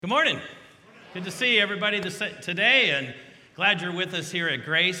Good morning. Good to see everybody today, and glad you're with us here at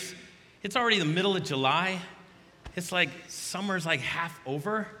Grace. It's already the middle of July. It's like summer's like half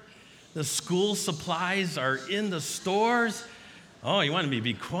over. The school supplies are in the stores. Oh, you want me to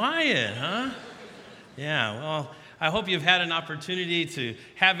be quiet, huh? Yeah, well, I hope you've had an opportunity to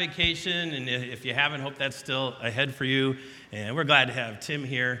have vacation, and if you haven't, hope that's still ahead for you. And we're glad to have Tim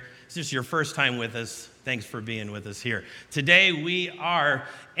here. It's just your first time with us. Thanks for being with us here. Today we are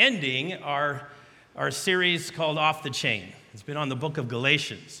ending our series called Off the Chain. It's been on the book of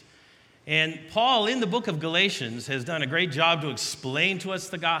Galatians. And Paul, in the book of Galatians, has done a great job to explain to us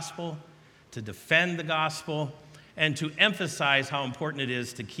the gospel, to defend the gospel, and to emphasize how important it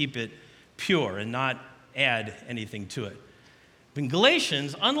is to keep it pure and not add anything to it. In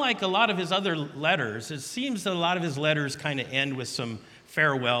Galatians, unlike a lot of his other letters, it seems that a lot of his letters kind of end with some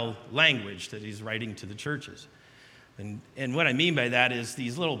farewell language that he's writing to the churches. And what I mean by that is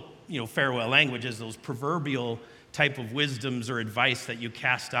these little, farewell languages, those proverbial type of wisdoms or advice that you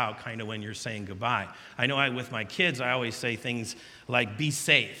cast out kind of when you're saying goodbye. I know with my kids, I always say things like, be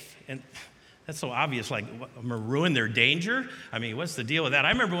safe. And that's so obvious, like, I'm going to ruin their danger? I mean, what's the deal with that?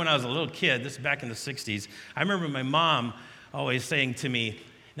 I remember when I was a little kid, this is back in the 60s, I remember my mom always saying to me,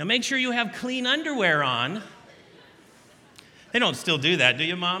 now make sure you have clean underwear on. They don't still do that, do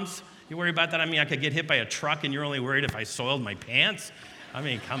you, moms? You worry about that? I mean, I could get hit by a truck and you're only worried if I soiled my pants? I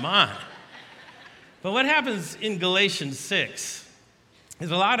mean, come on. But what happens in Galatians 6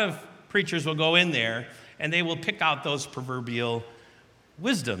 is a lot of preachers will go in there and they will pick out those proverbial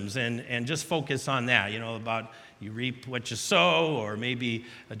wisdoms and just focus on that, about you reap what you sow, or maybe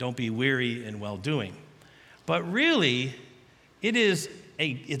don't be weary in well-doing. But really,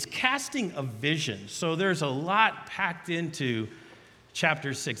 it's casting a vision. So there's a lot packed into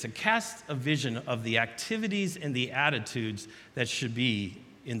chapter 6. It casts a vision of the activities and the attitudes that should be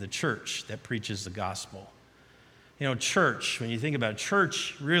in the church that preaches the gospel. Church, when you think about it,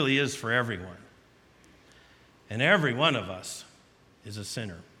 church really is for everyone. And every one of us is a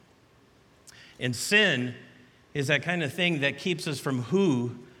sinner. And sin is that kind of thing that keeps us from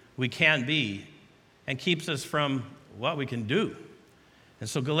who we can be and keeps us from what we can do. And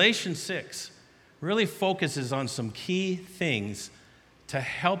so Galatians 6 really focuses on some key things to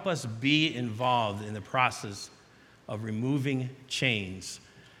help us be involved in the process of removing chains.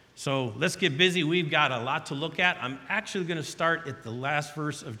 So let's get busy. We've got a lot to look at. I'm actually going to start at the last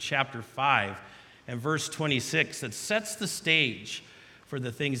verse of chapter 5 and verse 26 that sets the stage for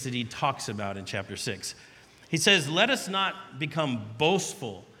the things that he talks about in chapter 6. He says, let us not become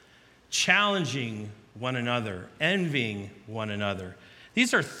boastful, challenging one another, envying one another.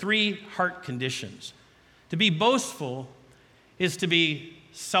 These are three heart conditions. To be boastful is to be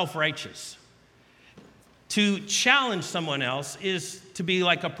self-righteous. To challenge someone else is to be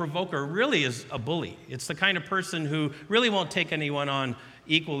like a provoker, really is a bully. It's the kind of person who really won't take anyone on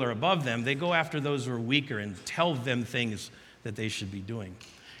equal or above them. They go after those who are weaker and tell them things that they should be doing.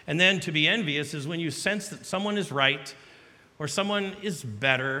 And then to be envious is when you sense that someone is right, or someone is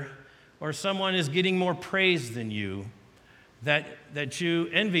better, or someone is getting more praise than you, that you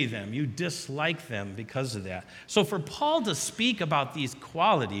envy them, you dislike them because of that. So for Paul to speak about these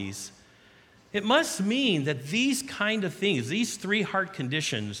qualities, it must mean that these kind of things, these three heart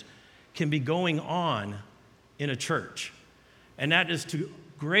conditions, can be going on in a church. And that is to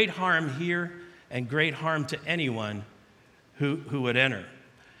great harm here and great harm to anyone who would enter.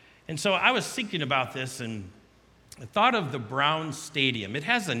 And so I was thinking about this and I thought of the Browns Stadium. It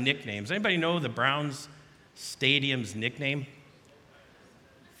has a nickname. Does anybody know the Browns Stadium's nickname?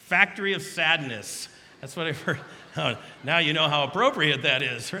 Factory of Sadness. That's what I've heard. Oh, now you know how appropriate that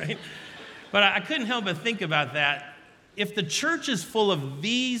is, right? But I couldn't help but think about that. If the church is full of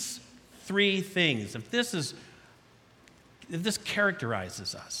these three things, if this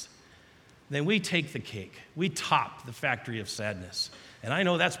characterizes us, then we take the cake. We top the Factory of Sadness. And I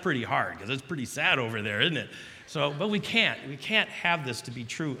know that's pretty hard because it's pretty sad over there, isn't it? But we can't have this to be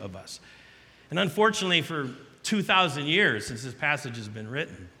true of us. And unfortunately, for 2,000 years since this passage has been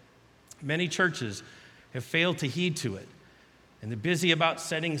written, many churches have failed to heed to it. And they're busy about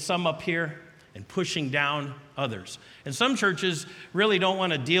setting some up here and pushing down others. And some churches really don't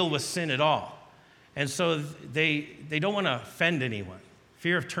want to deal with sin at all. And so they don't want to offend anyone,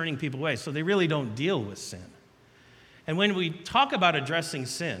 fear of turning people away. So they really don't deal with sin. And when we talk about addressing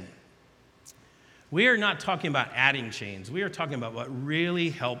sin, we are not talking about adding chains. We are talking about what really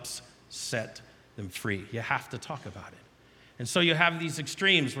helps set them free. You have to talk about it. And so you have these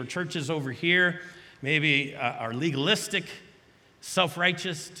extremes where churches over here maybe are legalistic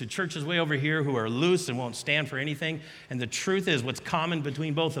self-righteous to churches way over here who are loose and won't stand for anything. And the truth is, what's common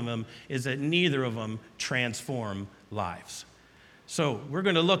between both of them is that neither of them transform lives. So we're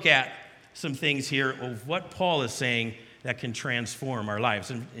going to look at some things here of what Paul is saying that can transform our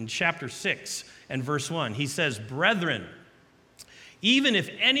lives. In chapter 6 and verse 1, he says, "Brethren, even if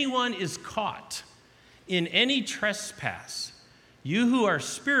anyone is caught in any trespass, you who are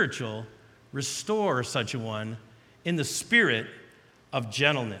spiritual, restore such a one in the spirit of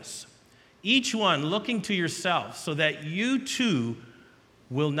gentleness, each one looking to yourself, so that you too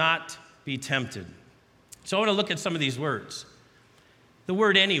will not be tempted." So I want to look at some of these words. The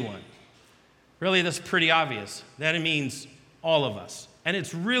word anyone, really that's pretty obvious. That it means all of us. And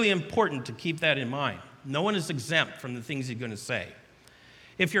it's really important to keep that in mind. No one is exempt from the things he's going to say.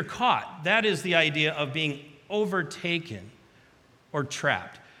 If you're caught, that is the idea of being overtaken or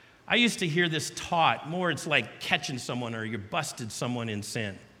trapped. I used to hear this taught more, it's like catching someone or you busted someone in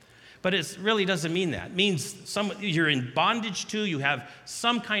sin. But it really doesn't mean that. It means you're in bondage to, you have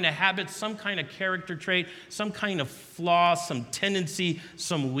some kind of habit, some kind of character trait, some kind of flaw, some tendency,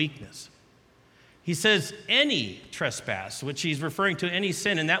 some weakness. He says any trespass, which he's referring to any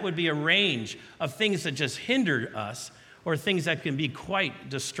sin, and that would be a range of things that just hinder us or things that can be quite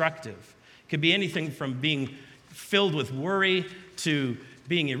destructive. It could be anything from being filled with worry to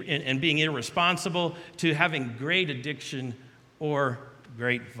being irresponsible to having great addiction or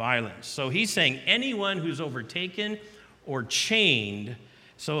great violence. So he's saying anyone who's overtaken or chained,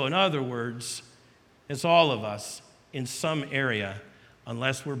 so in other words, it's all of us in some area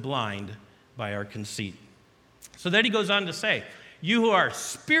unless we're blind by our conceit. So then he goes on to say, you who are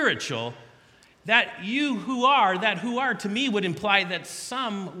spiritual, that who are to me would imply that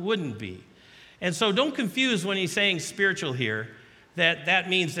some wouldn't be. And so don't confuse when he's saying spiritual here, that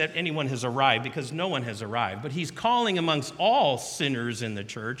means that anyone has arrived, because no one has arrived. But he's calling amongst all sinners in the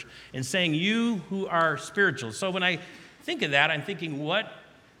church and saying, you who are spiritual. So when I think of that, I'm thinking, what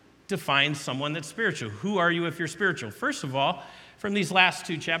defines someone that's spiritual? Who are you if you're spiritual? First of all, from these last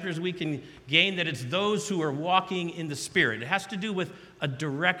two chapters, we can gain that it's those who are walking in the Spirit. It has to do with a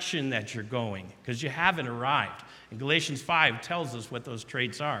direction that you're going, because you haven't arrived. And Galatians 5 tells us what those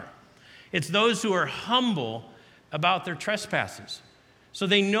traits are. It's those who are humble about their trespasses. So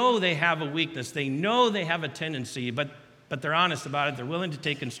they know they have a weakness. They know they have a tendency, but they're honest about it. They're willing to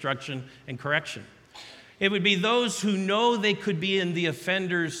take instruction and correction. It would be those who know they could be in the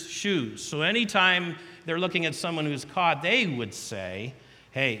offender's shoes. So anytime they're looking at someone who's caught, they would say,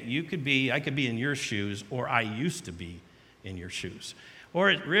 hey, I could be in your shoes, or I used to be in your shoes.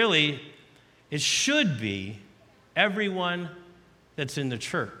 Or it should be everyone that's in the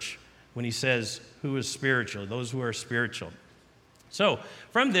church when he says who is spiritual, those who are spiritual. So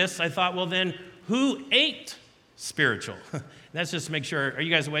from this, I thought, well then, who ain't spiritual? Let's just make sure, are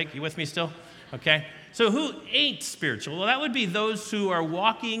you guys awake? You with me still? Okay. So who ain't spiritual? Well, that would be those who are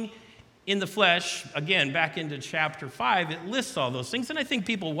walking in the flesh. Again, back into chapter 5, it lists all those things. And I think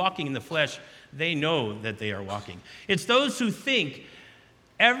people walking in the flesh, they know that they are walking. It's those who think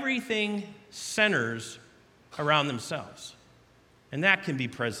everything centers around themselves. And that can be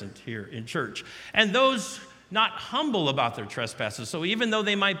present here in church. And those not humble about their trespasses. So even though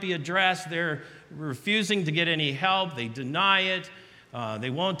they might be addressed, they're refusing to get any help. They deny it. They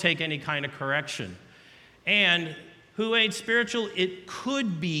won't take any kind of correction. And who ain't spiritual? It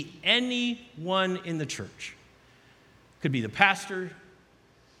could be anyone in the church. It could be the pastor,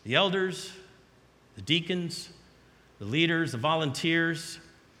 the elders, the deacons, the leaders, the volunteers.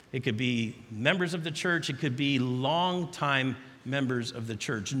 It could be members of the church. It could be longtime members of the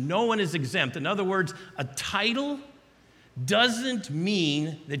church. No one is exempt. In other words, a title doesn't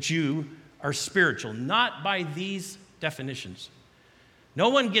mean that you are spiritual, not by these definitions. No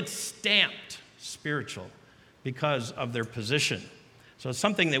one gets stamped spiritual because of their position. So it's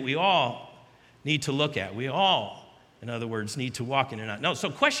something that we all need to look at. We all, in other words, need to walk in or not. No, so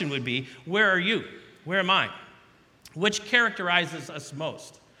question would be, where are you? Where am I? Which characterizes us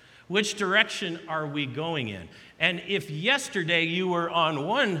most? Which direction are we going in? And if yesterday you were on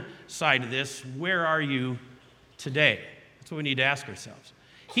one side of this, where are you today? That's what we need to ask ourselves.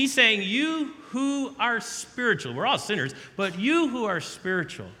 He's saying, you who are spiritual, we're all sinners, but you who are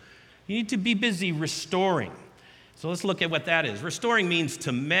spiritual, you need to be busy restoring. So let's look at what that is. Restoring means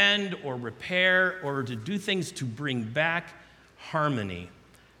to mend or repair or to do things to bring back harmony.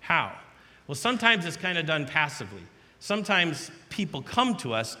 How? Well, sometimes it's kind of done passively. Sometimes people come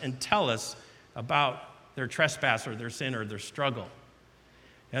to us and tell us about their trespass or their sin or their struggle.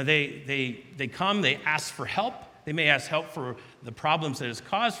 They come, they ask for help, They may ask help for the problems that it's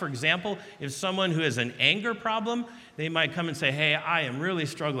caused. For example, if someone who has an anger problem, they might come and say, hey, I am really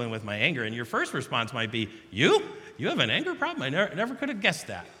struggling with my anger. And your first response might be, you? You have an anger problem? I never could have guessed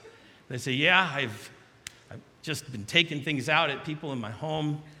that. They say, yeah, I've just been taking things out at people in my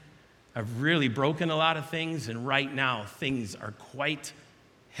home. I've really broken a lot of things, and right now things are quite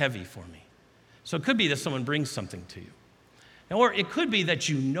heavy for me. So it could be that someone brings something to you. Or it could be that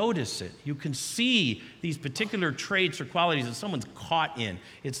you notice it. You can see these particular traits or qualities that someone's caught in.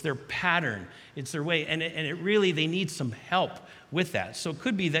 It's their pattern. It's their way. And it really, they need some help with that. So it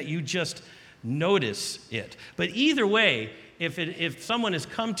could be that you just notice it. But either way, if someone has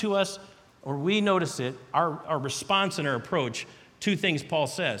come to us or we notice it, our response and our approach, two things Paul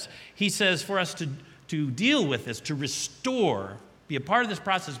says. He says for us to deal with this, to restore, be a part of this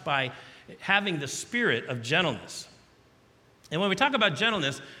process by having the spirit of gentleness. And when we talk about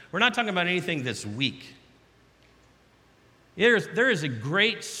gentleness, we're not talking about anything that's weak. There is a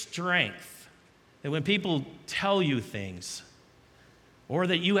great strength that when people tell you things or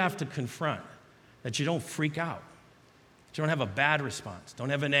that you have to confront, that you don't freak out, that you don't have a bad response, don't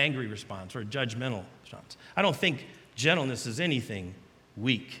have an angry response or a judgmental response. I don't think gentleness is anything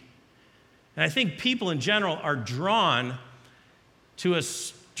weak. And I think people in general are drawn to a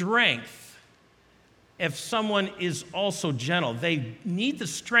strength if someone is also gentle. They need the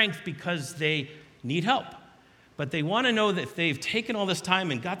strength because they need help. But they want to know that if they've taken all this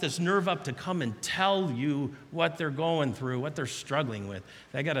time and got this nerve up to come and tell you what they're going through, what they're struggling with,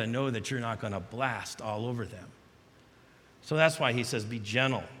 they got to know that you're not going to blast all over them. So that's why he says, be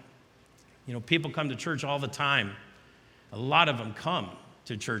gentle. You know, people come to church all the time. A lot of them come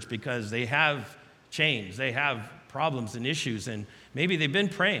to church because they have chains, they have problems and issues, and maybe they've been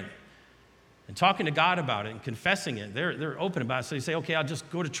praying and talking to God about it and confessing it. They're open about it. So you say, okay, I'll just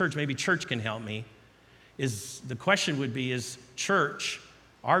go to church. Maybe church can help me. The question would be, is church,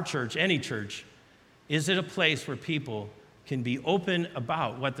 our church, any church, is it a place where people can be open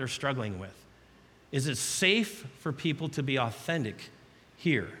about what they're struggling with? Is it safe for people to be authentic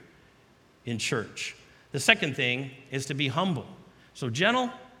here in church? The second thing is to be humble. So gentle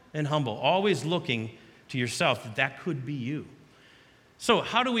and humble, always looking to yourself that could be you. So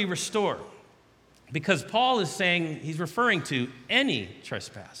how do we restore? Because Paul is saying, he's referring to any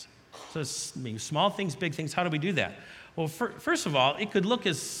trespass. So it's small things, big things. How do we do that? Well, first of all, it could look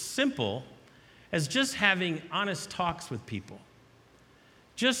as simple as just having honest talks with people.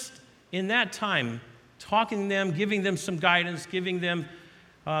 Just in that time, talking to them, giving them some guidance, giving them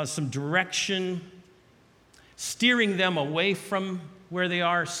some direction, steering them away from where they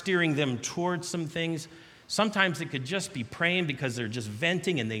are, steering them towards some things. Sometimes it could just be praying because they're just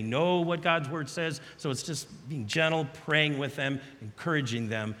venting and they know what God's word says. So it's just being gentle, praying with them, encouraging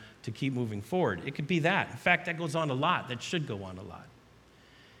them to keep moving forward. It could be that. In fact, that goes on a lot. That should go on a lot.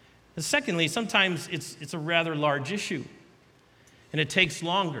 And secondly, sometimes it's a rather large issue. And it takes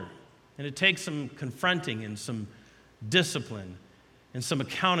longer. And it takes some confronting and some discipline and some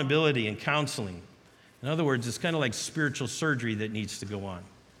accountability and counseling. In other words, it's kind of like spiritual surgery that needs to go on.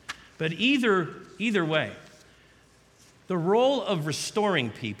 But either way, the role of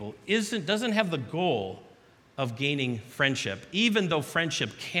restoring people doesn't have the goal of gaining friendship, even though friendship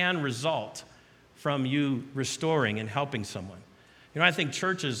can result from you restoring and helping someone. You know, I think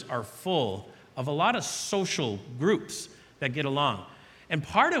churches are full of a lot of social groups that get along. And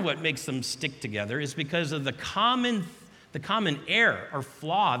part of what makes them stick together is because of the common error or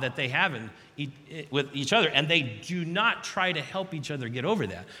flaw that they have with each other, and they do not try to help each other get over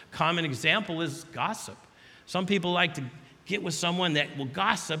that. Common example is gossip. Some people like to get with someone that will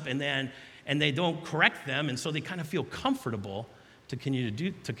gossip and they don't correct them, and so they kind of feel comfortable to continue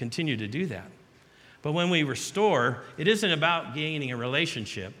to do that. But when we restore, it isn't about gaining a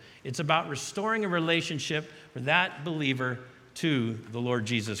relationship. It's about restoring a relationship for that believer to the Lord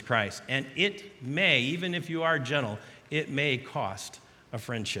Jesus Christ. And it may, even if you are gentle, it may cost a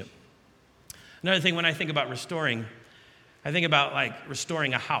friendship. Another thing, when I think about restoring, I think about like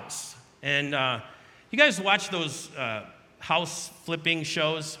restoring a house. And you guys watch those house flipping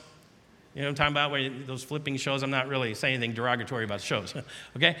shows? You know what I'm talking about? Those flipping shows, I'm not really saying anything derogatory about shows,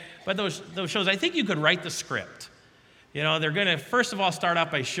 okay? But those shows, I think you could write the script. You know, they're going to, first of all, start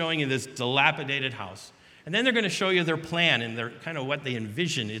out by showing you this dilapidated house. And then they're going to show you their plan and their kind of what they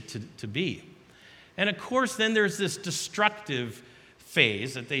envision it to be. And of course, then there's this destructive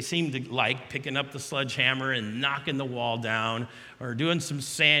phase that they seem to like, picking up the sledgehammer and knocking the wall down, or doing some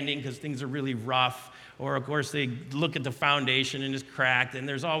sanding because things are really rough. Or, of course, they look at the foundation and it's cracked, and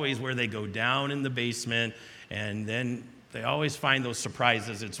there's always where they go down in the basement and then They always find those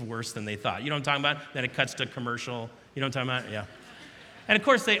surprises. It's worse than they thought. You know what I'm talking about? Then it cuts to commercial. You know what I'm talking about? Yeah. And of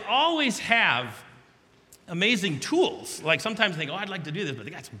course, they always have amazing tools. Like sometimes they go, I'd like to do this, but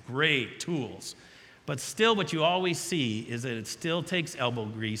they got some great tools. But still, what you always see is that it still takes elbow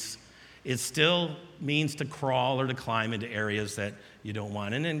grease. It still means to crawl or to climb into areas that you don't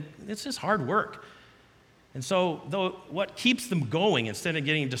want. And then it's just hard work. And so, though, what keeps them going instead of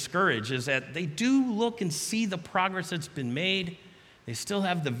getting discouraged is that they do look and see the progress that's been made. They still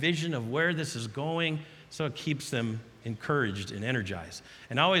have the vision of where this is going, so it keeps them encouraged and energized.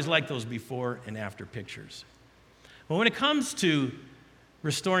 And I always like those before and after pictures. But when it comes to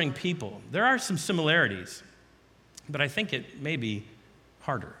restoring people, there are some similarities, but I think it may be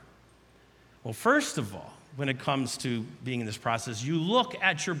harder. Well, first of all, when it comes to being in this process, you look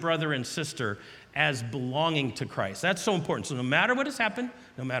at your brother and sister as belonging to Christ. That's so important. So no matter what has happened,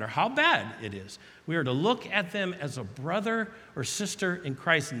 no matter how bad it is, we are to look at them as a brother or sister in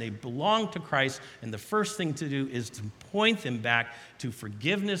Christ, and they belong to Christ. And the first thing to do is to point them back to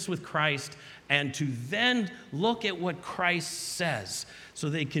forgiveness with Christ and to then look at what Christ says so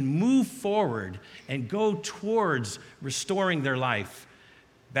they can move forward and go towards restoring their life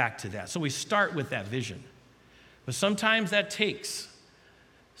back to that. So we start with that vision. But sometimes that takes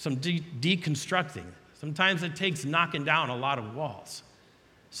some deconstructing. Sometimes it takes knocking down a lot of walls.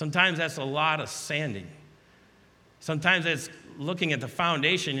 Sometimes that's a lot of sanding. Sometimes it's looking at the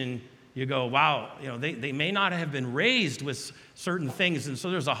foundation and you go, wow, they may not have been raised with certain things, and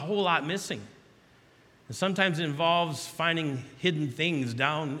so there's a whole lot missing. And sometimes it involves finding hidden things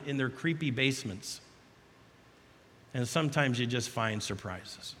down in their creepy basements. And sometimes you just find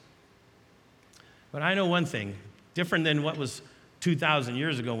surprises. But I know one thing, different than what was 2,000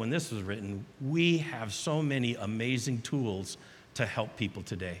 years ago when this was written, we have so many amazing tools to help people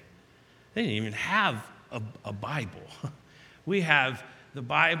today. They didn't even have a Bible. We have the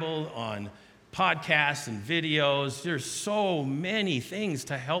Bible on podcasts and videos. There's so many things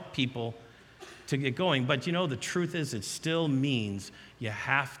to help people to get going. But the truth is, it still means you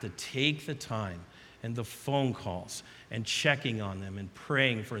have to take the time and the phone calls and checking on them and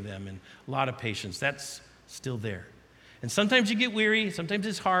praying for them and a lot of patience. That's still there. And sometimes you get weary, sometimes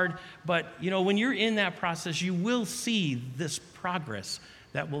it's hard, but when you're in that process, you will see this progress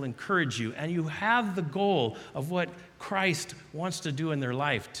that will encourage you, and you have the goal of what Christ wants to do in their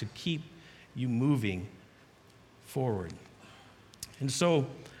life to keep you moving forward. And so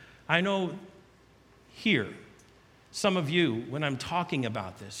I know here, some of you, when I'm talking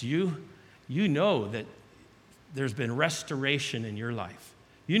about this, you know that there's been restoration in your life.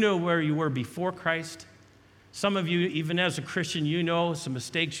 You know where you were before Christ. Some of you, even as a Christian, you know some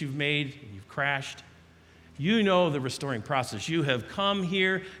mistakes you've made, you've crashed. You know the restoring process. You have come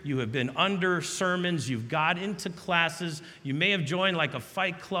here, you have been under sermons, you've got into classes, you may have joined like a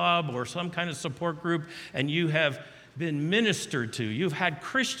fight club or some kind of support group, and you have been ministered to. You've had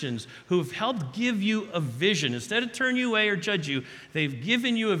Christians who've helped give you a vision. Instead of turn you away or judge you, they've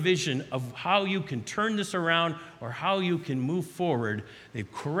given you a vision of how you can turn this around or how you can move forward. They've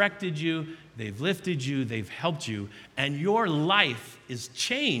corrected you, they've lifted you, they've helped you, and your life is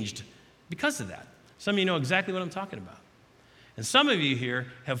changed because of that. Some of you know exactly what I'm talking about. And some of you here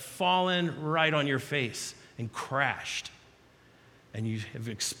have fallen right on your face and crashed. And you have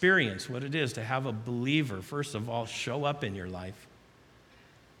experienced what it is to have a believer, first of all, show up in your life,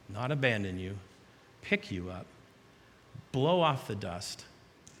 not abandon you, pick you up, blow off the dust,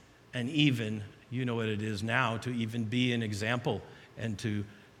 and even, you know what it is now, to even be an example and to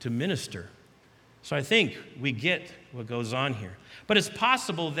minister. So I think we get what goes on here. But it's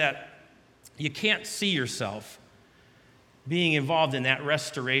possible that you can't see yourself being involved in that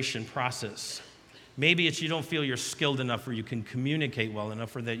restoration process. Maybe it's you don't feel you're skilled enough or you can communicate well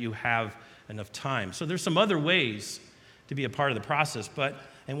enough or that you have enough time. So there's some other ways to be a part of the process.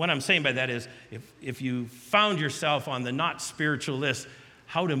 And what I'm saying by that is if you found yourself on the not spiritual list,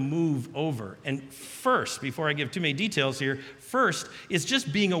 how to move over. And first, before I give too many details here, first is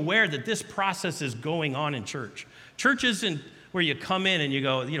just being aware that this process is going on in church. Church isn't where you come in and you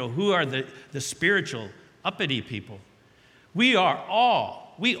go, who are the spiritual, uppity people? We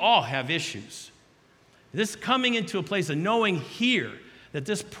all have issues. This coming into a place of knowing here that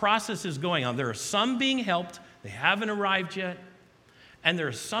this process is going on. There are some being helped, they haven't arrived yet, and there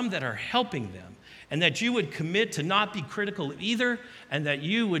are some that are helping them. And that you would commit to not be critical of either, and that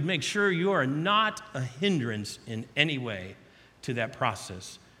you would make sure you are not a hindrance in any way to that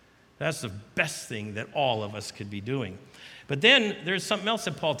process. That's the best thing that all of us could be doing. But then there's something else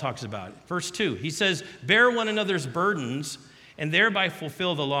that Paul talks about. Verse 2, he says, bear one another's burdens and thereby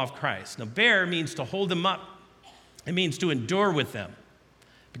fulfill the law of Christ. Now, bear means to hold them up. It means to endure with them,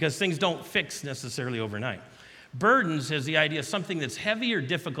 because things don't fix necessarily overnight. Burdens is the idea of something that's heavy or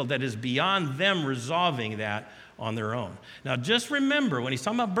difficult that is beyond them resolving that on their own. Now, just remember, when he's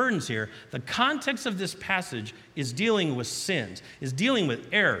talking about burdens here, the context of this passage is dealing with sins, is dealing with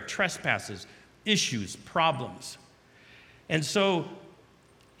error, trespasses, issues, problems. And so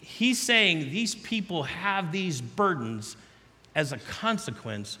he's saying these people have these burdens as a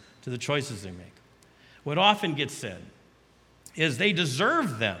consequence to the choices they make. What often gets said is they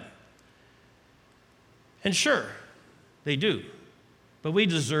deserve them. And sure, they do. But we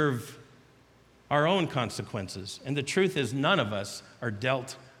deserve our own consequences. And the truth is, none of us are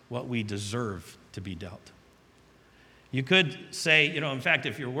dealt what we deserve to be dealt. You could say, in fact,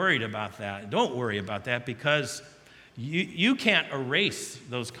 if you're worried about that, don't worry about that, because you can't erase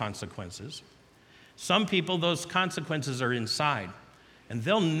those consequences. Some people, those consequences are inside, and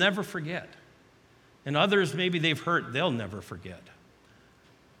they'll never forget. And others, maybe they've hurt, they'll never forget.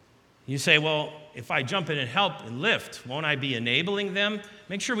 You say, well, if I jump in and help and lift, won't I be enabling them?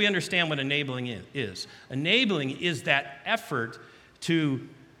 Make sure we understand what enabling is. Enabling is that effort to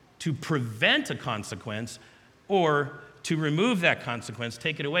prevent a consequence or to remove that consequence,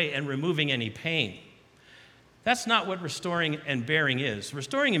 take it away, and removing any pain. That's not what restoring and bearing is.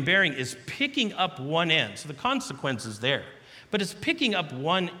 Restoring and bearing is picking up one end. So the consequence is there, but it's picking up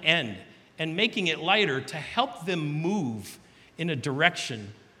one end and making it lighter to help them move in a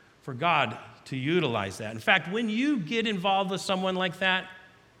direction for God to utilize that. In fact, when you get involved with someone like that,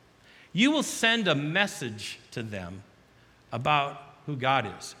 you will send a message to them about who God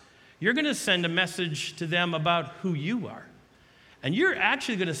is. You're going to send a message to them about who you are. And you're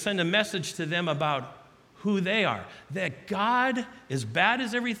actually going to send a message to them about who they are. That God, as bad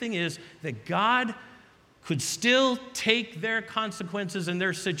as everything is, that God could still take their consequences and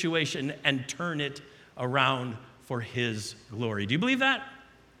their situation and turn it around for His glory. Do you believe that?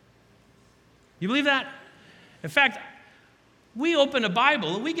 You believe that? In fact, we open a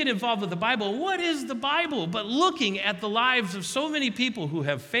Bible and we get involved with the Bible. What is the Bible but looking at the lives of so many people who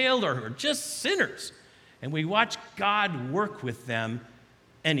have failed or are just sinners? And we watch God work with them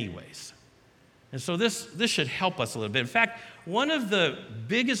anyways. And so this should help us a little bit. In fact, one of the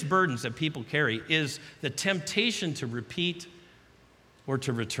biggest burdens that people carry is the temptation to repeat or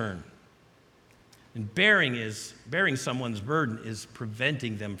to return. And bearing someone's burden is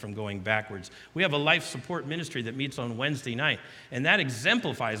preventing them from going backwards. We have a life support ministry that meets on Wednesday night, and that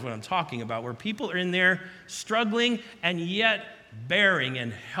exemplifies what I'm talking about, where people are in there struggling and yet bearing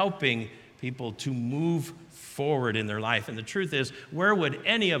and helping people to move forward in their life. And the truth is, where would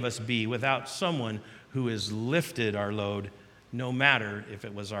any of us be without someone who has lifted our load, no matter if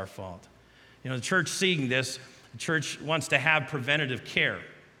it was our fault? The church seeing this, the church wants to have preventative care.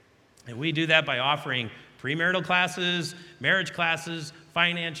 And we do that by offering premarital classes, marriage classes,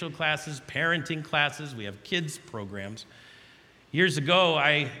 financial classes, parenting classes. We have kids programs. Years ago,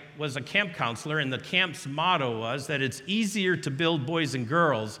 I was a camp counselor, and the camp's motto was that it's easier to build boys and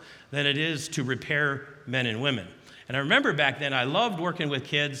girls than it is to repair men and women. And I remember back then, I loved working with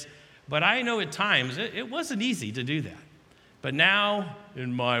kids, but I know at times it wasn't easy to do that. But now,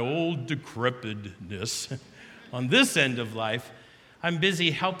 in my old decrepitness, on this end of life, I'm busy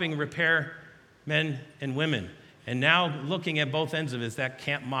helping repair men and women. And now looking at both ends of it, that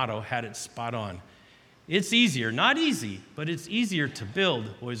camp motto had it spot on. It's easier, not easy, but it's easier to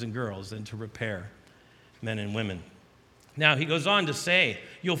build boys and girls than to repair men and women. Now, he goes on to say,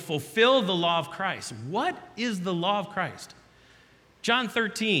 you'll fulfill the law of Christ. What is the law of Christ? John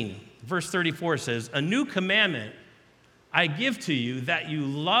 13, verse 34 says, a new commandment I give to you, that you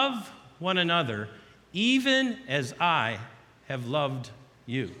love one another, even as I have loved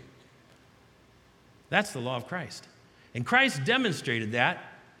you. That's the law of Christ. And Christ demonstrated that,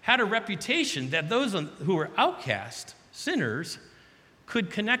 had a reputation that those who were outcast, sinners,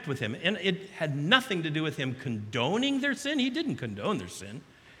 could connect with him. And it had nothing to do with him condoning their sin. He didn't condone their sin.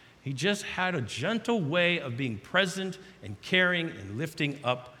 He just had a gentle way of being present and caring and lifting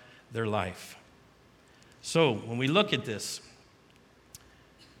up their life. So when we look at this,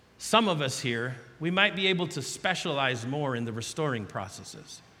 some of us here, we might be able to specialize more in the restoring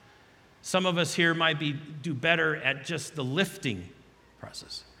processes. Some of us here might do better at just the lifting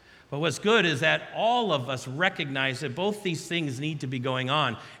process. But what's good is that all of us recognize that both these things need to be going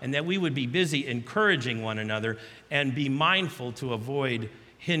on, and that we would be busy encouraging one another and be mindful to avoid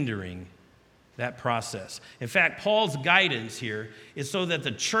hindering that process. In fact, Paul's guidance here is so that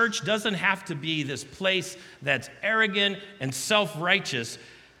the church doesn't have to be this place that's arrogant and self-righteous,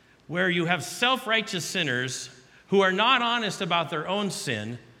 where you have self-righteous sinners who are not honest about their own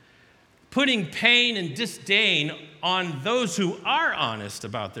sin, putting pain and disdain on those who are honest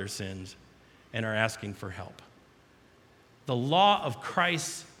about their sins and are asking for help. The law of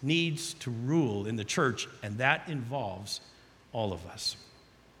Christ needs to rule in the church, and that involves all of us.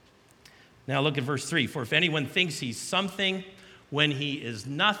 Now look at verse 3. For if anyone thinks he's something when he is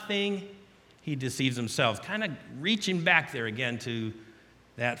nothing, he deceives himself. Kind of reaching back there again to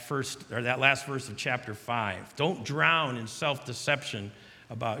that last verse of chapter 5. Don't drown in self-deception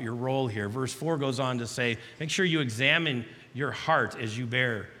about your role here. Verse 4 goes on to say, make sure you examine your heart as you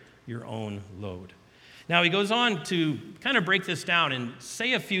bear your own load. Now he goes on to kind of break this down and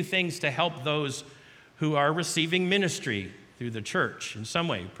say a few things to help those who are receiving ministry through the church in some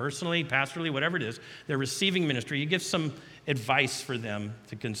way, personally, pastorally, whatever it is. They're receiving ministry. He gives some advice for them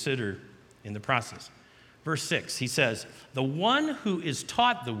to consider in the process. Verse 6, he says, the one who is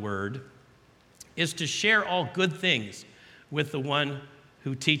taught the word is to share all good things with the one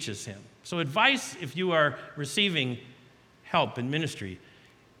who teaches him. So advice, if you are receiving help in ministry,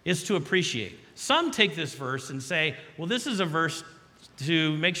 is to appreciate. Some take this verse and say, well, this is a verse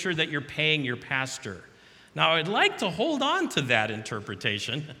to make sure that you're paying your pastor. Now, I'd like to hold on to that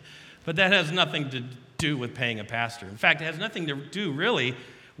interpretation, but that has nothing to do with paying a pastor. In fact, it has nothing to do really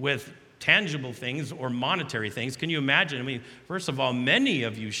with tangible things or monetary things. Can you imagine? I mean, first of all, many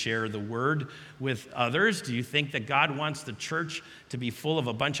of you share the word with others. Do you think that God wants the church to be full of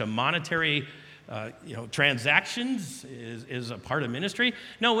a bunch of monetary transactions is a part of ministry?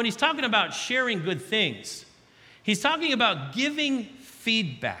 No, when he's talking about sharing good things, he's talking about giving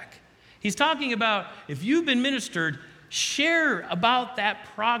feedback. He's talking about if you've been ministered, share about that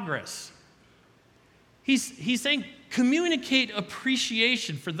progress. He's saying communicate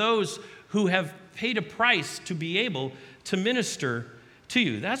appreciation for those who have paid a price to be able to minister to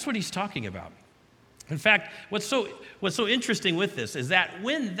you. That's what he's talking about. In fact, what's so interesting with this is that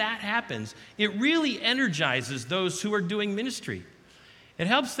when that happens, it really energizes those who are doing ministry. It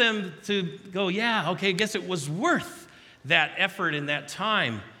helps them to go, yeah, okay, I guess it was worth that effort and that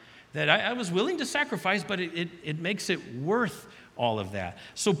time that I was willing to sacrifice, but it makes it worth all of that.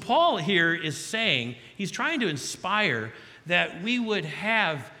 So Paul here is saying, he's trying to inspire that we would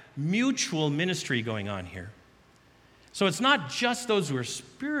have mutual ministry going on here. So it's not just those who are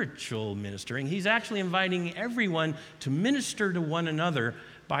spiritual ministering. He's actually inviting everyone to minister to one another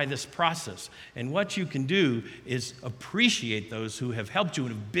by this process. And what you can do is appreciate those who have helped you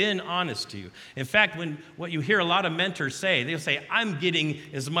and have been honest to you. In fact, what you hear a lot of mentors say, they'll say, I'm getting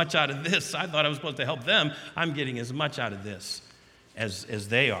as much out of this. I thought I was supposed to help them. I'm getting as much out of this as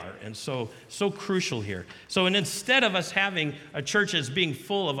they are. And so crucial here. So instead of us having a church as being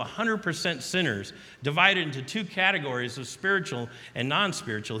full of 100% sinners, divided into two categories of spiritual and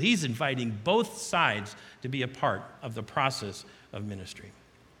non-spiritual, he's inviting both sides to be a part of the process of ministry.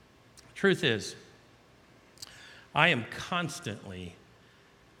 Truth is, I am constantly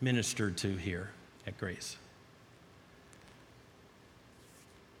ministered to here at Grace.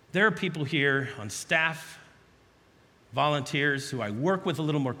 There are people here on staff, volunteers who I work with a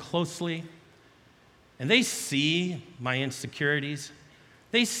little more closely, and they see my insecurities.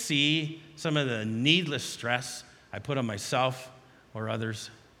 They see some of the needless stress I put on myself or others.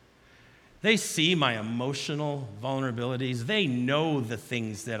 They see my emotional vulnerabilities. They know the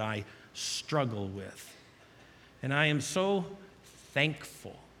things that I struggle with. And I am so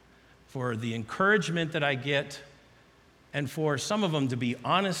thankful for the encouragement that I get and for some of them to be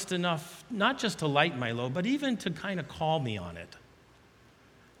honest enough, not just to lighten my load, but even to kind of call me on it.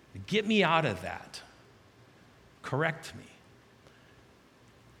 Get me out of that. Correct me.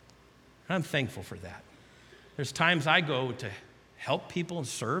 And I'm thankful for that. There's times I go to help people and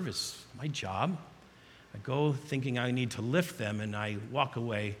serve. It's my job. I go thinking I need to lift them, and I walk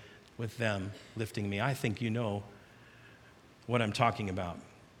away with them lifting me. I think you know what I'm talking about.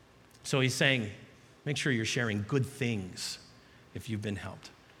 So he's saying, make sure you're sharing good things if you've been helped.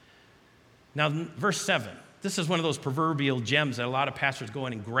 Now, verse 7, this is one of those proverbial gems that a lot of pastors go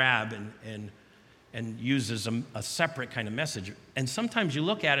in and grab and use as a separate kind of message. And sometimes you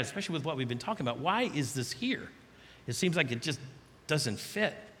look at it, especially with what we've been talking about, why is this here? It seems like it just doesn't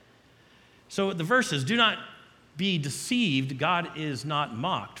fit. So the verse is, do not be deceived, God is not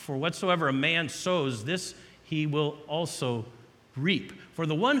mocked. For whatsoever a man sows, this he will also reap. For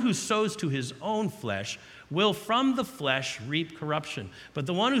the one who sows to his own flesh will from the flesh reap corruption. But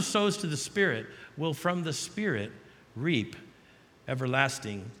the one who sows to the Spirit will from the Spirit reap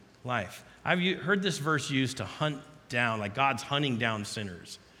everlasting life. I've heard this verse used to hunt down, like God's hunting down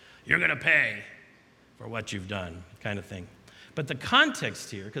sinners. You're going to pay for what you've done, kind of thing. But the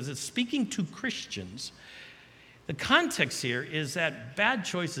context here, because it's speaking to Christians, The context here is that bad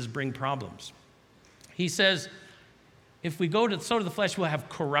choices bring problems. He says, if we go to sow to the flesh, we'll have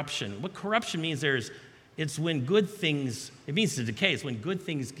corruption. What corruption means it's when good things, it means to decay. It's when good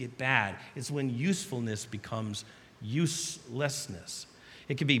things get bad. It's when usefulness becomes uselessness.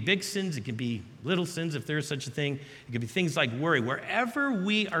 It can be big sins. It can be little sins, if there is such a thing. It can be things like worry. Wherever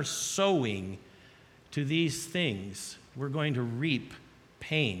we are sowing to these things, we're going to reap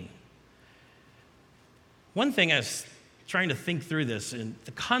pain. One thing I was trying to think through this, and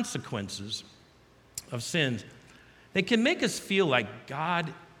the consequences of sins, they can make us feel like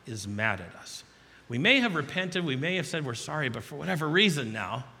God is mad at us. We may have repented, we may have said we're sorry, but for whatever reason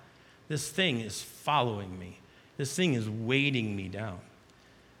now, this thing is following me. This thing is weighting me down.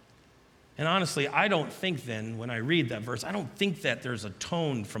 And honestly, I don't think then, when I read that verse, I don't think that there's a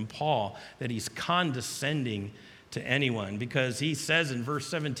tone from Paul that he's condescending to anyone, because he says in verse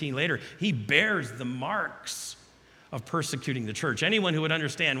 17 later, he bears the marks of persecuting the church. Anyone who would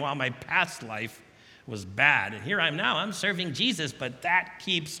understand, well, my past life was bad, and here I am now, I'm serving Jesus, but that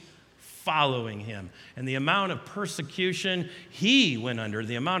keeps following him. And the amount of persecution he went under,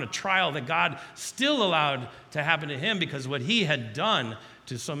 the amount of trial that God still allowed to happen to him because what he had done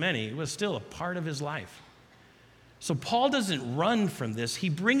to so many was still a part of his life. So Paul doesn't run from this. He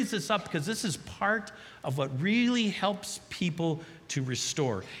brings this up because this is part of what really helps people to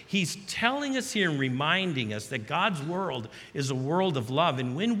restore. He's telling us here and reminding us that God's world is a world of love.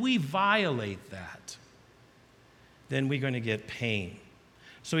 And when we violate that, then we're going to get pain.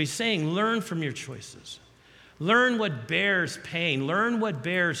 So he's saying, learn from your choices. Learn what bears pain. Learn what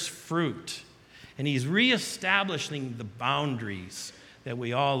bears fruit. And he's reestablishing the boundaries that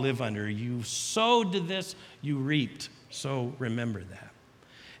we all live under. You sowed to this, you reaped. So remember that.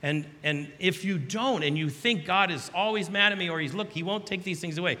 And if you don't, and you think God is always mad at me, or he won't take these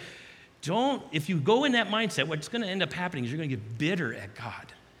things away, if you go in that mindset, what's going to end up happening is you're going to get bitter at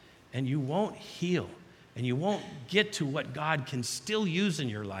God, and you won't heal, and you won't get to what God can still use in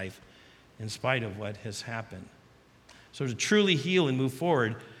your life in spite of what has happened. So to truly heal and move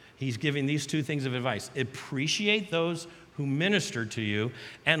forward, he's giving these two things of advice. Appreciate those who minister to you,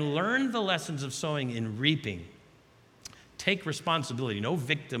 and learn the lessons of sowing and reaping. Take responsibility, no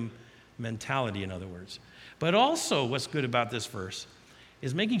victim mentality, in other words. But also, what's good about this verse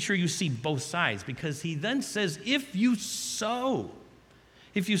is making sure you see both sides, because he then says, if you sow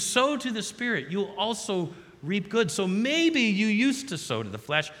to the Spirit, you'll also reap good. So maybe you used to sow to the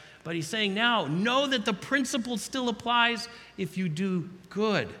flesh, but he's saying now, know that the principle still applies if you do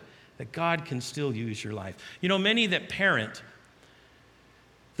good, that God can still use your life. You know, many that parent,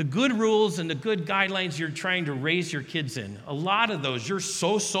 the good rules and the good guidelines you're trying to raise your kids in, a lot of those you're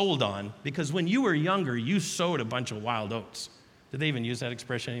so sold on because when you were younger, you sowed a bunch of wild oats. Did they even use that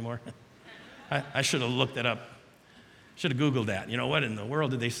expression anymore? I should have looked that up. Should have Googled that. You know, what in the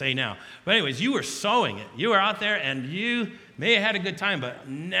world did they say now? But anyways, you were sowing it. You were out there and you may have had a good time, but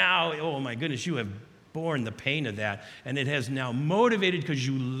now, oh my goodness, you have borne the pain of that, and it has now motivated because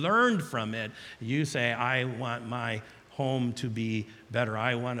you learned from it. You say, I want my home to be better.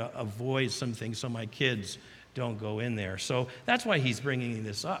 I want to avoid some things so my kids don't go in there. So that's why he's bringing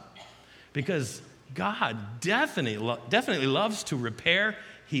this up, because God definitely loves to repair.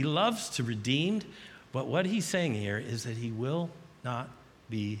 He loves to redeem, but what he's saying here is that he will not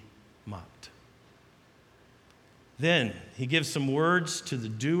be mocked. Then he gives some words to the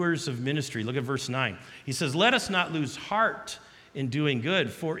doers of ministry. Look at verse 9. He says, let us not lose heart in doing good,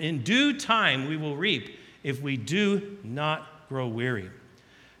 for in due time we will reap if we do not grow weary.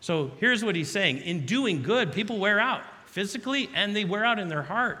 So here's what he's saying. In doing good, people wear out physically and they wear out in their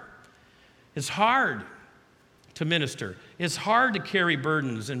heart. It's hard to minister. It's hard to carry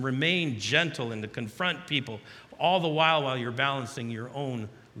burdens and remain gentle and to confront people all the while you're balancing your own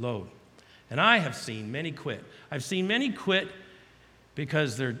load. And I have seen many quit. I've seen many quit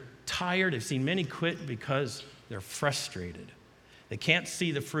because they're tired. I've seen many quit because they're frustrated. They can't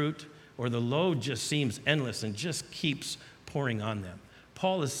see the fruit, or the load just seems endless and just keeps pouring on them.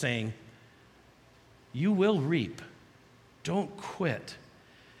 Paul is saying, you will reap. Don't quit.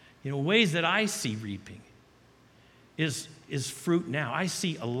 You know, ways that I see reaping is fruit now. I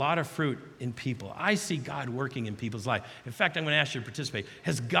see a lot of fruit in people. I see God working in people's life. In fact, I'm going to ask you to participate.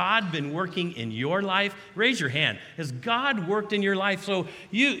 Has God been working in your life? Raise your hand. Has God worked in your life? So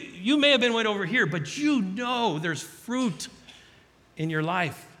you may have been way over here, but you know there's fruit in your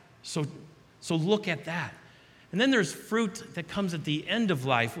life. So look at that. And then there's fruit that comes at the end of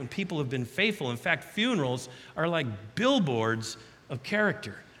life when people have been faithful. In fact, funerals are like billboards of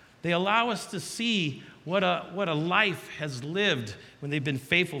character. They allow us to see what a life has lived when they've been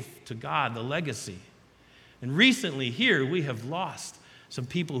faithful to God, the legacy. And recently here, we have lost some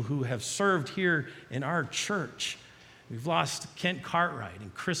people who have served here in our church. We've lost Kent Cartwright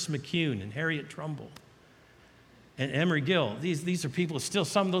and Chris McCune and Harriet Trumbull and Emery Gill. These are people still,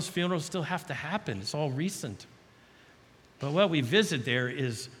 some of those funerals still have to happen. It's all recent. But what we visit there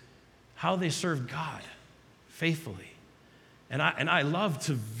is how they served God faithfully. And I love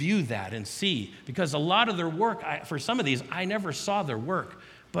to view that and see, because a lot of their work, for some of these, I never saw their work,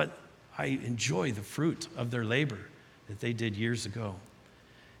 but I enjoy the fruit of their labor that they did years ago.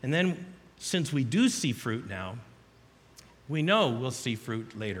 And then, since we do see fruit now, we know we'll see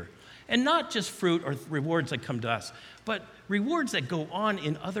fruit later. And not just fruit or rewards that come to us, but rewards that go on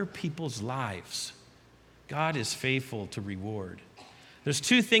in other people's lives. God is faithful to reward. There's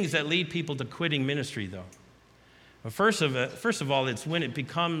two things that lead people to quitting ministry, though. Well, first of all, it's when it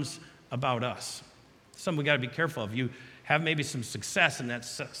becomes about us. Something we got to be careful of. You have maybe some success, and that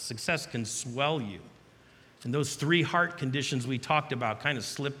success can swell you. And those 3 heart conditions we talked about kind of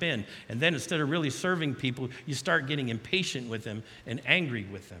slip in. And then instead of really serving people, you start getting impatient with them and angry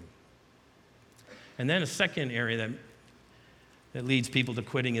with them. And then a second area that leads people to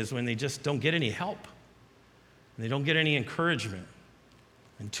quitting is when they just don't get any help. And they don't get any encouragement.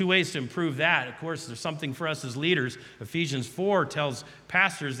 And 2 ways to improve that, of course, there's something for us as leaders. Ephesians 4 tells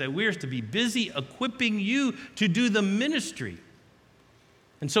pastors that we're to be busy equipping you to do the ministry.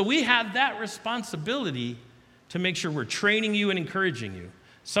 And so we have that responsibility to make sure we're training you and encouraging you.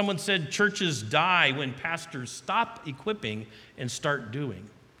 Someone said churches die when pastors stop equipping and start doing.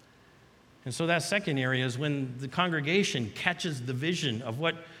 And so that second area is when the congregation catches the vision of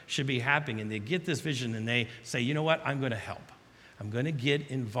what should be happening, and they get this vision and they say, you know what, I'm going to help. I'm going to get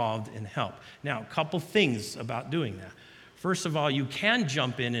involved and help. Now, a couple things about doing that. First of all, you can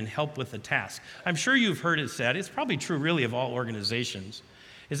jump in and help with a task. I'm sure you've heard it said, it's probably true really of all organizations,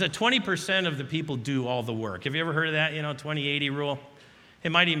 is that 20% of the people do all the work. Have you ever heard of that, 20-80 rule?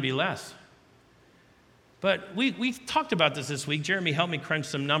 It might even be less. But we talked about this week. Jeremy helped me crunch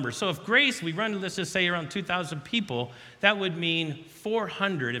some numbers. So if Grace, we run, let's just say, around 2,000 people, that would mean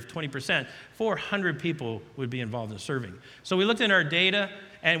 400, if 20%, 400 people would be involved in serving. So we looked in our data,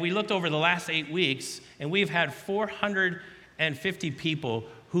 and we looked over the last 8 weeks, and we've had 450 people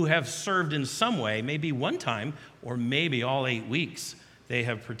who have served in some way, maybe one time, or maybe all 8 weeks. They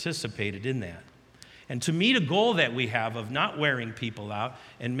have participated in that. And to meet a goal that we have of not wearing people out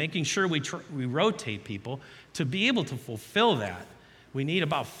and making sure we rotate people, to be able to fulfill that, we need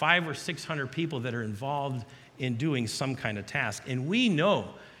about 500 or 600 people that are involved in doing some kind of task. And we know,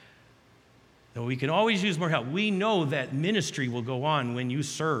 though we can always use more help, we know that ministry will go on when you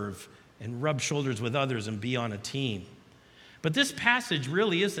serve and rub shoulders with others and be on a team. But this passage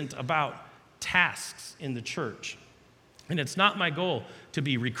really isn't about tasks in the church. And it's not my goal to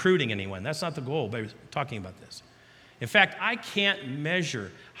be recruiting anyone. That's not the goal by talking about this. In fact, I can't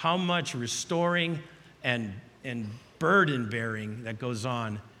measure how much restoring and burden bearing that goes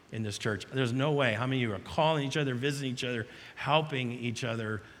on in this church. There's no way. How many of you are calling each other, visiting each other, helping each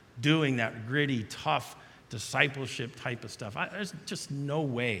other, doing that gritty, tough discipleship type of stuff? There's just no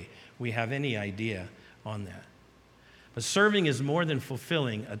way we have any idea on that. But serving is more than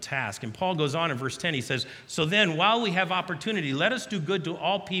fulfilling a task. And Paul goes on in verse 10, he says, so then, while we have opportunity, let us do good to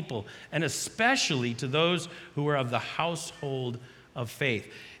all people, and especially to those who are of the household of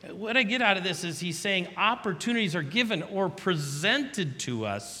faith. What I get out of this is he's saying opportunities are given or presented to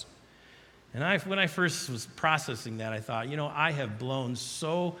us. And when I first was processing that, I thought, I have blown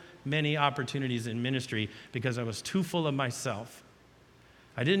so many opportunities in ministry because I was too full of myself.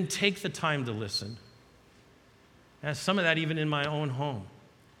 I didn't take the time to listen. And some of that even in my own home.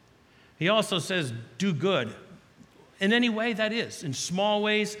 He also says, do good. In any way that is. In small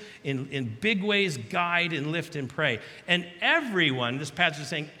ways, in big ways, guide and lift and pray. And everyone, this passage is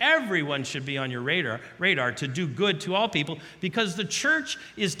saying, everyone should be on your radar to do good to all people, because the church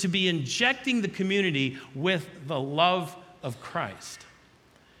is to be injecting the community with the love of Christ.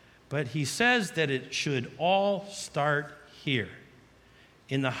 But he says that it should all start here,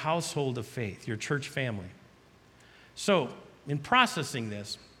 in the household of faith, your church family. So, in processing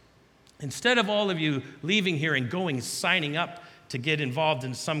this, instead of all of you leaving here and signing up to get involved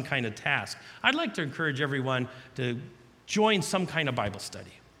in some kind of task, I'd like to encourage everyone to join some kind of Bible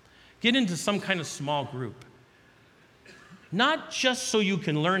study. Get into some kind of small group. Not just so you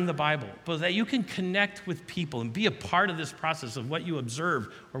can learn the Bible, but that you can connect with people and be a part of this process of what you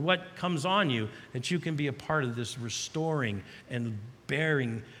observe or what comes on you, that you can be a part of this restoring and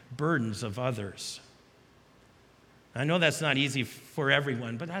bearing burdens of others. I know that's not easy for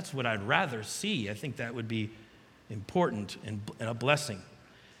everyone, but that's what I'd rather see. I think that would be important and a blessing.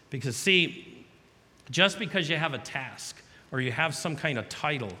 Because, see, Just because you have a task or you have some kind of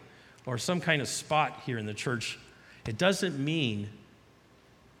title or some kind of spot here in the church, it doesn't mean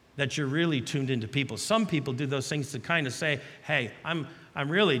that you're really tuned into people. Some people do those things to kind of say, hey, I'm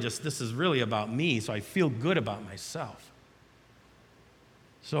really just, this is really about me, so I feel good about myself.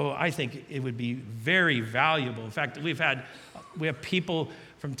 So I think it would be very valuable. In fact, we have people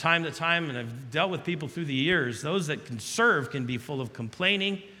from time to time, and I've dealt with people through the years, those that can serve can be full of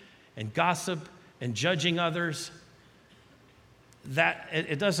complaining and gossip and judging others. That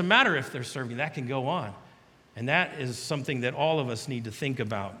it doesn't matter if they're serving, that can go on. And that is something that all of us need to think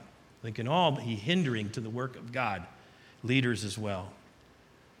about. They can all be hindering to the work of God, leaders as well.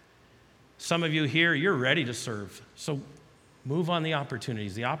 Some of you here, you're ready to serve. So move on the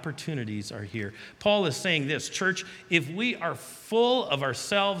opportunities. The opportunities are here. Paul is saying this, church, if we are full of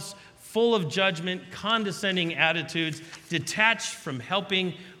ourselves, full of judgment, condescending attitudes, detached from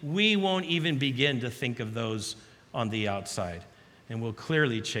helping, we won't even begin to think of those on the outside. And we'll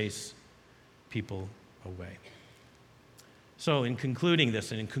clearly chase people away. So in concluding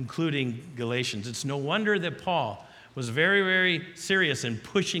this and in concluding Galatians, it's no wonder that Paul was very, very serious in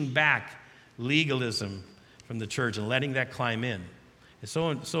pushing back legalism from the church and letting that climb in. It's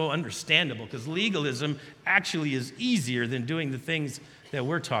so understandable because legalism actually is easier than doing the things that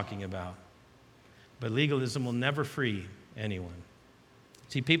we're talking about. But legalism will never free anyone.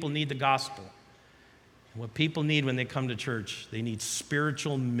 See, people need the gospel. And what people need when they come to church, they need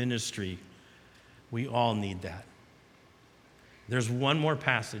spiritual ministry. We all need that. There's one more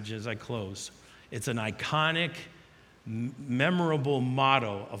passage as I close. It's an iconic, memorable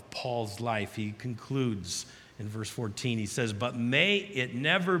motto of Paul's life. He concludes in verse 14. He says, "But may it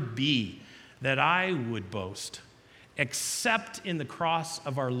never be that I would boast, except in the cross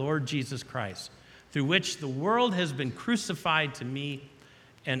of our Lord Jesus Christ, through which the world has been crucified to me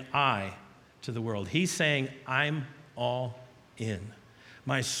and I to the world." He's saying, I'm all in.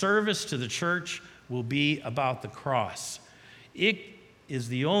 My service to the church will be about the cross. It is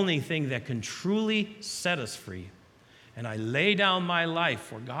the only thing that can truly set us free. And I lay down my life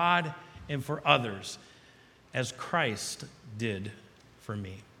for God and for others as Christ did for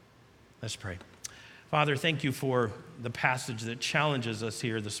me. Let's pray. Father, thank you for the passage that challenges us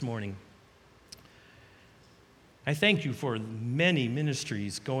here this morning. I thank you for many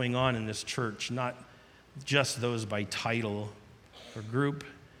ministries going on in this church, not just those by title or group.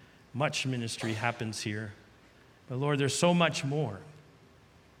 Much ministry happens here. But Lord, there's so much more.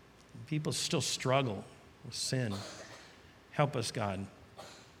 People still struggle with sin. Help us, God,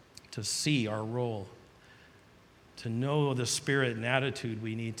 to see our role, to know the spirit and attitude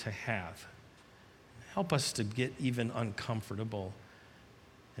we need to have. Help us to get even uncomfortable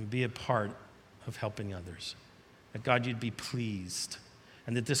and be a part of helping others. That God, you'd be pleased,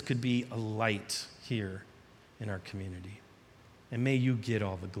 and that this could be a light here in our community. And may you get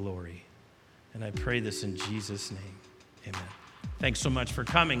all the glory. And I pray this in Jesus' name. Amen. Thanks so much for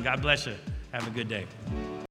coming. God bless you. Have a good day.